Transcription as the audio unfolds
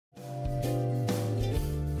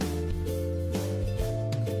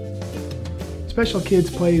Special Kids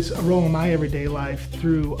plays a role in my everyday life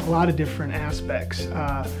through a lot of different aspects.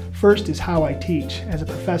 First is how I teach. As a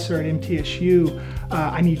professor at MTSU,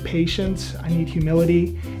 I need patience, I need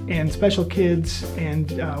humility, and Special Kids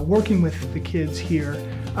and working with the kids here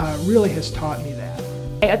really has taught me that.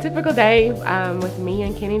 A typical day with me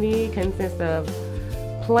and Kennedy consists of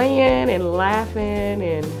playing and laughing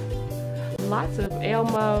and lots of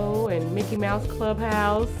Elmo and Mickey Mouse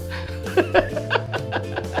Clubhouse.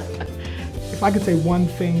 If I could say one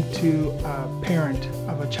thing to a parent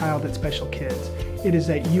of a child at Special Kids, it is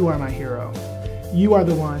that you are my hero. You are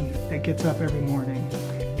the one that gets up every morning,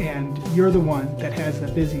 and you're the one that has a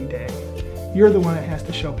busy day. You're the one that has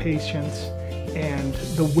to show patience and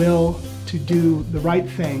the will to do the right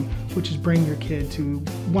thing, which is bring your kid to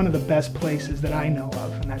one of the best places that I know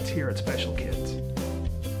of, and that's here at Special Kids.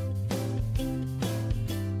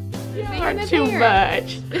 You're too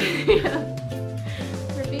much.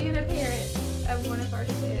 For being a parent of one of our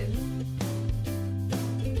kids.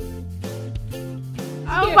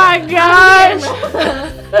 Oh my gosh!